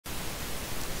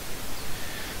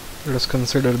Let us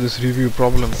consider this review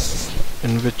problem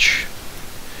in which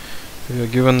we are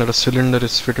given that a cylinder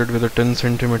is fitted with a 10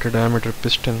 cm diameter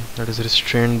piston that is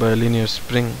restrained by a linear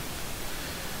spring.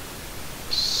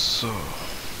 So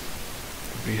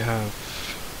we have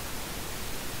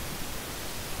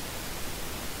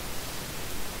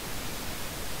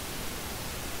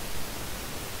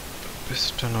a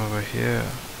piston over here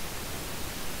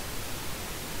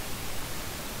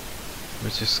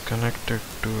which is connected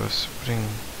to a spring.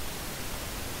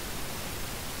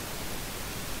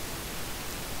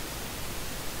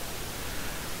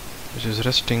 Which is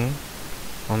resting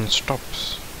on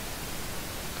stops.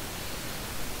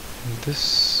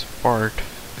 This part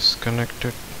is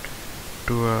connected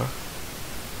to a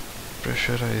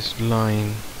pressurized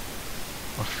line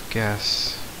of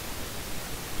gas.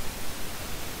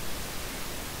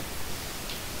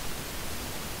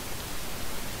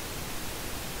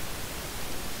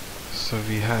 So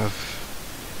we have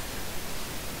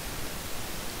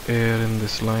air in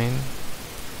this line.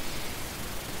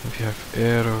 We have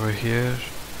air over here.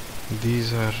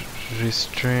 These are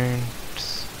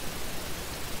restraints.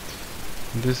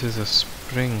 This is a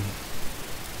spring.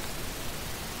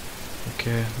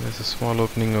 Okay, there's a small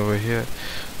opening over here.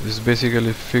 This is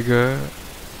basically figure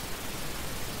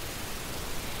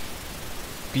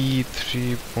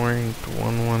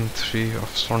P3.113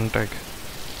 of Sonntag,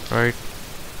 right?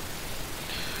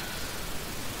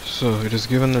 So it is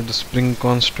given that the spring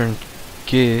constant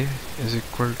K is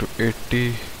equal to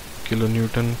 80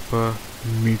 kilonewton per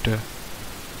meter,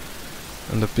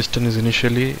 and the piston is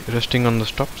initially resting on the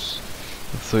stops.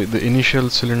 So the initial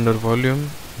cylinder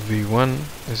volume V1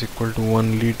 is equal to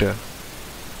 1 liter.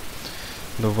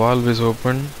 The valve is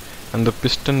opened and the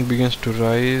piston begins to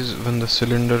rise when the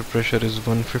cylinder pressure is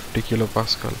 150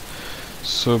 kilopascal.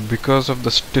 So because of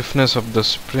the stiffness of the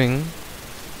spring,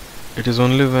 it is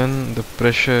only when the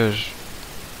pressure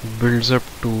builds up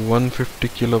to 150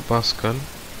 kilopascal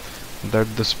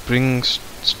that the spring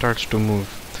starts to move.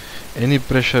 Any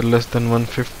pressure less than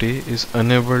 150 is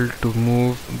unable to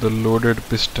move the loaded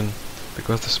piston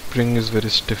because the spring is very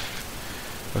stiff.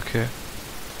 Okay,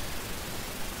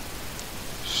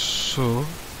 so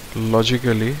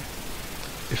logically,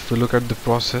 if we look at the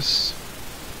process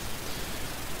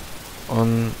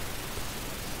on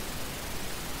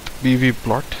the PV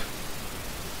plot,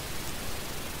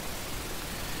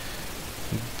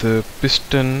 the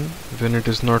piston, when it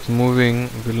is not moving,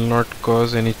 will not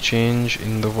cause any change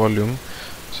in the volume.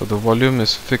 So the volume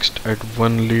is fixed at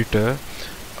 1 liter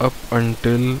up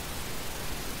until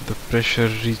the pressure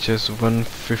reaches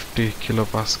 150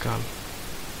 kilopascal.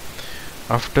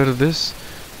 After this,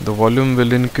 the volume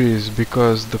will increase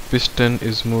because the piston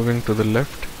is moving to the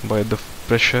left by the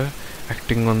pressure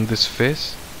acting on this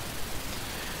face,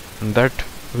 and that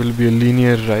will be a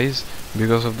linear rise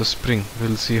because of the spring.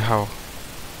 We'll see how.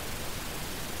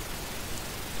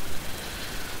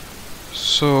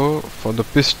 So for the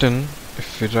piston,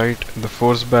 if we write the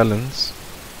force balance,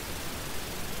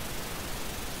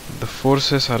 the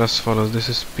forces are as follows. This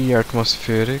is P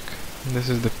atmospheric, this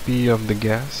is the P of the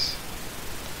gas.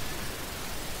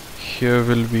 Here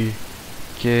will be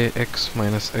Kx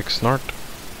minus x naught,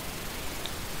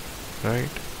 right?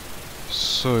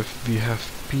 So if we have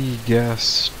P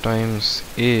gas times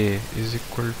A is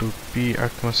equal to P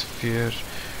atmosphere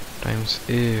times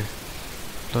A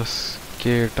plus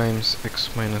K times x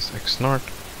minus x naught,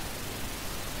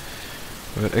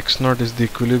 where x naught is the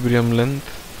equilibrium length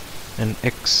and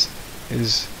x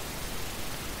is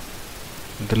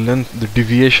the length, the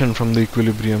deviation from the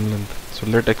equilibrium length. So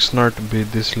let x naught be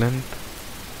this length,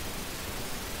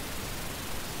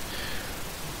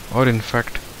 or in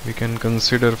fact we can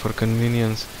consider for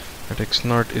convenience that x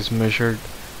naught is measured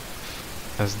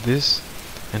as this,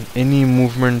 and any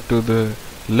movement to the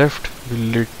left will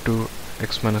lead to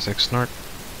x minus x naught.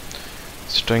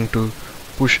 It's trying to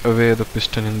push away the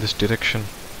piston in this direction.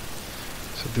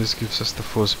 So this gives us the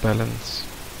force balance.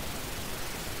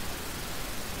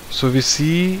 So we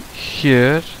see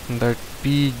here that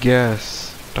P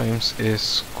gas times A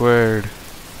squared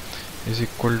is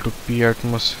equal to P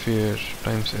atmosphere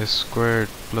times A squared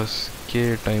plus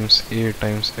K times A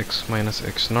times x minus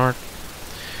x naught,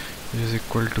 which is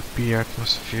equal to P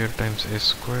atmosphere times A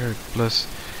squared plus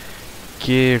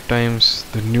K times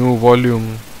the new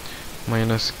volume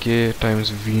minus K times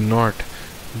V naught.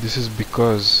 This is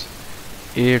because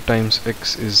A times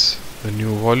x is the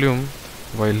new volume,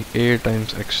 while A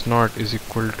times x naught is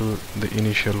equal to the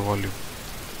initial volume.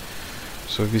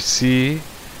 So we see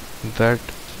that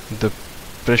the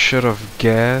pressure of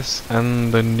gas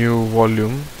and the new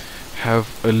volume have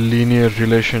a linear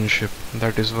relationship.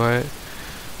 That is why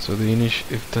So the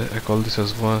I call this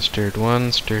as state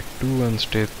 1, state 2 and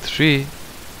state 3,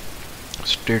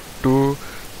 state 2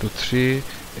 to 3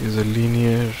 is a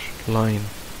linear line.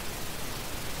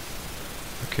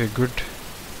 Okay, good.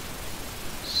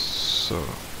 So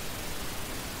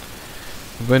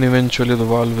when eventually the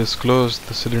valve is closed,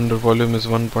 the cylinder volume is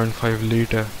 1.5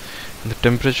 liter and the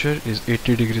temperature is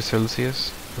 80 degrees Celsius.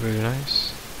 Very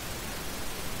nice.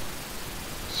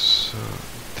 So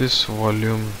this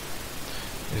volume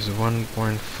is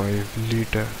 1.5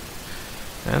 liter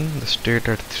and the state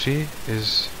at 3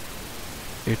 is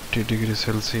 80 degrees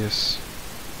Celsius.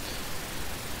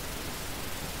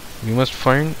 We must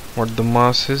find what the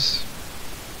mass is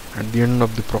at the end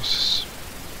of the process.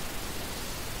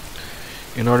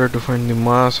 In order to find the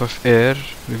mass of air,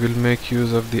 we will make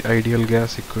use of the ideal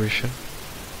gas equation.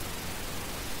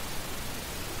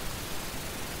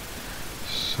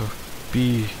 So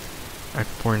P at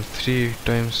point 3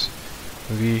 times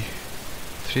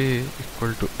V3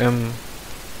 equal to M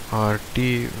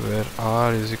RT, where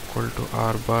R is equal to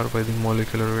R bar by the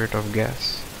molecular weight of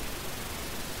gas.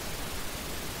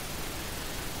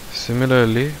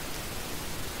 Similarly,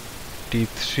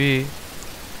 T3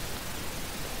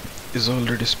 is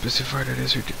already specified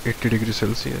as 80 degrees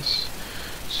Celsius.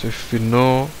 So if we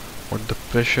know what the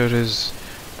pressure is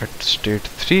at state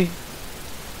 3,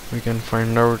 we can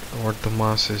find out what the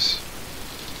mass is.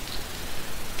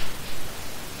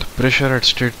 The pressure at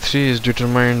state 3 is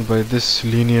determined by this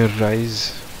linear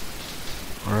rise.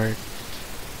 Alright.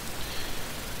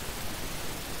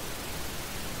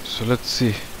 So let's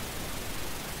see.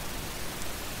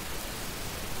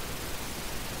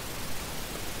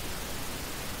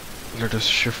 Let us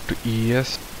shift to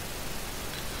EES.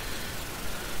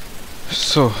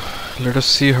 So let us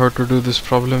see how to do this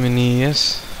problem in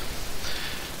EES.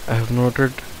 I have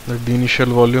noted that the initial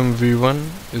volume V1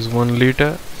 is 1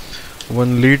 liter.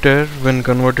 1 liter when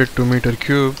converted to meter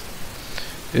cube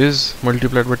is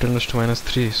multiplied by 10 raised to minus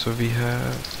 3. So we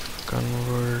have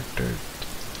converted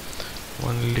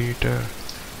 1 liter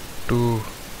to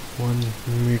 1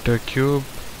 meter cube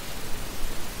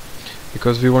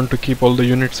because we want to keep all the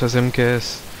units as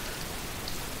MKS.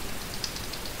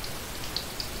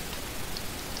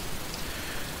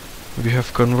 We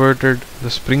have converted the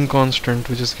spring constant,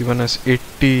 which is given as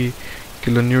 80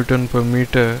 kilonewton per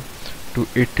meter, to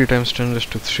 80 times 10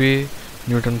 raised to 3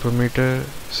 Newton per meter.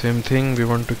 Same thing, we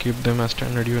want to keep them as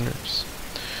standard units.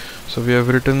 So we have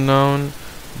written down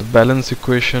the balance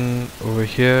equation over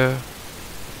here.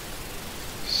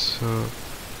 So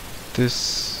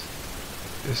this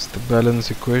is the balance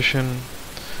equation,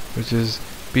 which is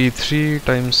P3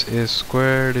 times A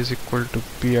squared is equal to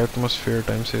P atmosphere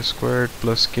times A squared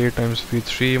plus K times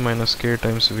V3 minus K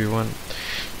times V1.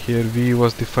 Here V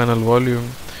was the final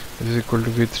volume, which is equal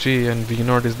to V3, and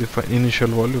V0 is the initial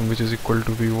volume, which is equal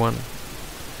to V1.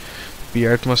 P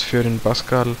atmosphere in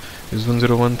Pascal is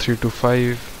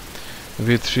 101325.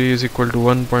 V3 is equal to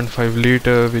 1.5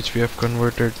 liter, which we have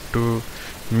converted to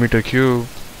meter cube.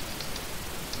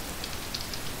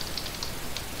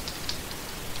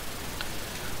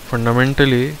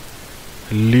 Fundamentally,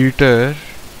 liter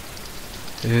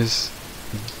is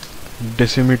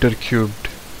decimeter cubed.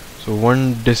 So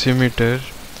 1 decimeter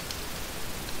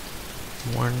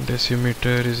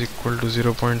is equal to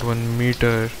 0.1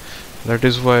 meter. That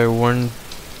is why 1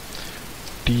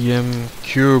 dm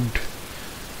cubed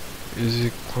is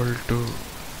equal to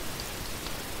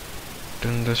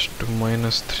 10 raised to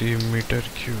minus 3 meter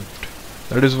cubed.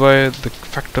 That is why the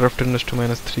factor of 10 raised to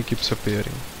minus 3 keeps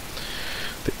appearing.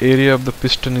 The area of the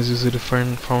piston is easily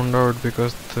found out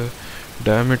because the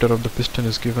diameter of the piston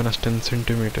is given as 10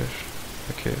 centimeter.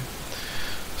 Okay,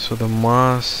 so the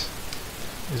mass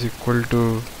is equal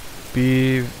to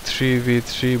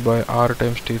P3V3 by R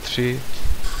times T3.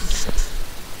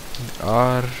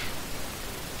 R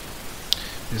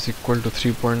is equal to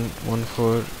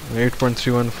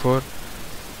 8.314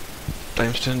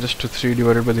 times 10 raised to 3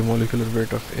 divided by the molecular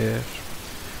weight of air.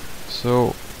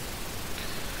 So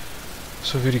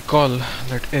we recall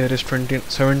that air is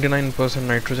 79%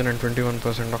 nitrogen and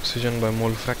 21% oxygen by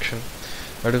mole fraction.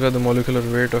 That is why the molecular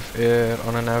weight of air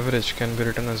on an average can be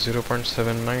written as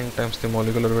 0.79 times the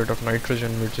molecular weight of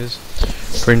nitrogen, which is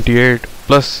 28,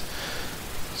 plus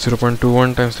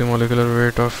 0.21 times the molecular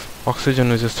weight of oxygen,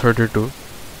 which is 32.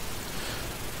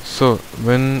 So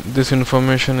when this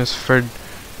information is fed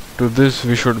to this,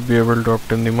 we should be able to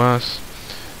obtain the mass.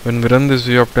 When we run this,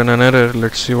 we obtain an error.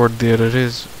 Let's see what the error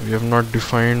is. We have not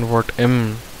defined what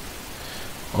M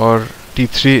or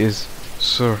T3 is.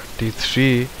 So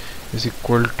T3 is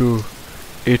equal to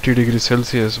 80 degrees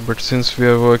Celsius, but since we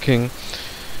are working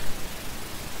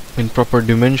in proper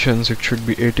dimensions, it should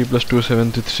be 80 plus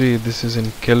 273. This is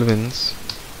in kelvins,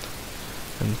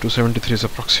 and 273 is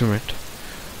approximate.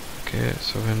 Okay,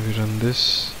 so when we run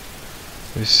this,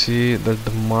 we see that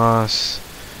the mass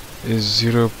is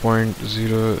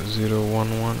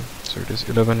 0.0011, so it is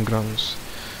 11 grams.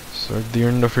 So at the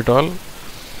end of it all,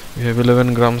 we have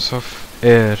 11 grams of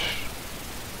air.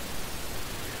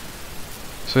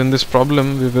 So in this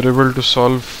problem, we were able to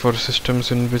solve for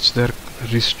systems in which they are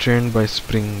restrained by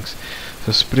springs.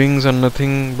 So springs are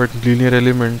nothing but linear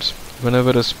elements.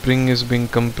 Whenever a spring is being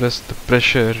compressed, the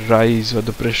pressure rise or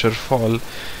the pressure fall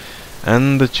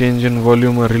and the change in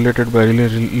volume are related by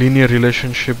linear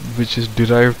relationship, which is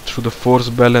derived through the force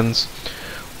balance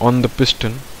on the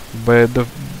piston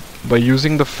by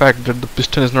using the fact that the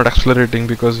piston is not accelerating,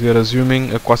 because we are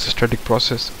assuming a quasi-static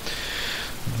process.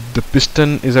 The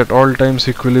piston is at all times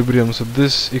equilibrium, so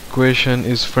this equation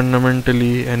is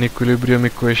fundamentally an equilibrium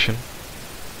equation,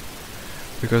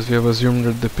 because we have assumed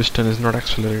that the piston is not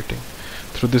accelerating.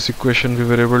 Through this equation, we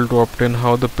were able to obtain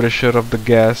how the pressure of the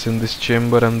gas in this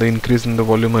chamber and the increase in the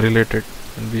volume are related,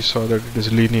 and we saw that it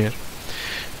is linear.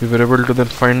 We were able to then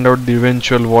find out the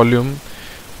eventual volume,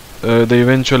 the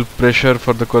eventual pressure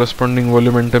for the corresponding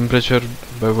volume and temperature,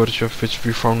 by virtue of which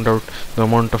we found out the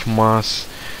amount of mass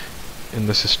in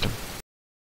the system.